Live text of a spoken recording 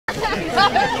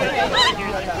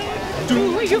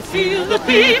Do you feel the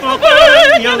people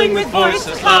burn, yelling with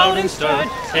voices loud and stern?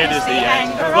 It is the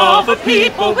anger of a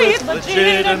people with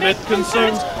legitimate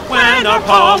concerns. When our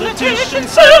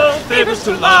politicians sell favors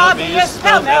to lobbyists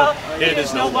pell-mell, it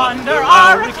is no wonder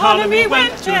our economy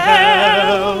went to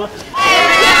hell.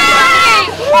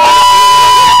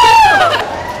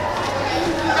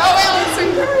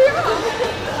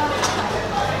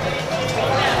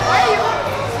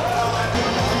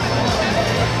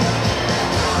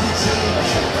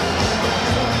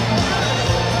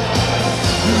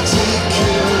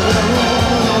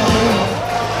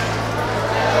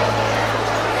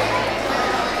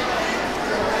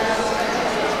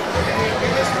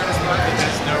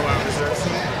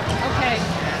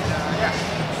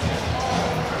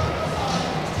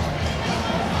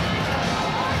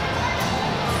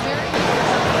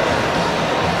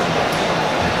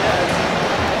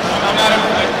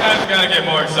 Gotta get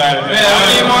more excited. Yeah,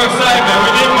 we need more excitement.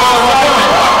 We need more excitement.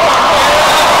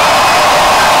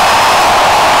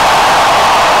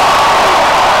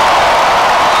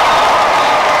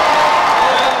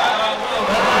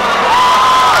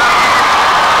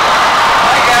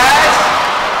 Hi guys.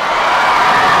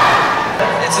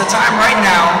 It's a time right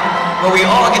now where we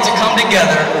all get to come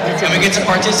together and we get to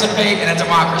participate in a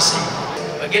democracy.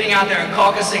 But getting out there and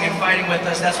caucusing and fighting with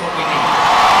us, that's what we need.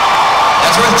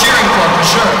 That's worth cheering for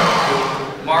sure.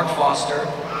 Mark Foster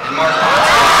and Mark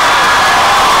Foster.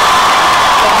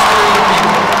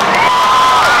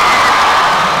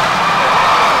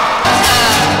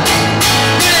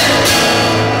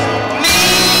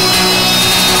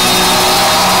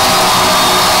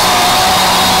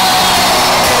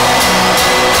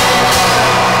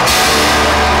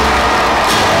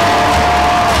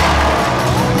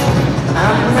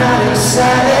 I'm not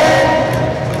excited,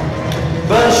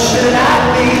 but should I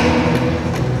be?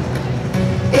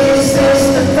 Is this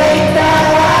the fate that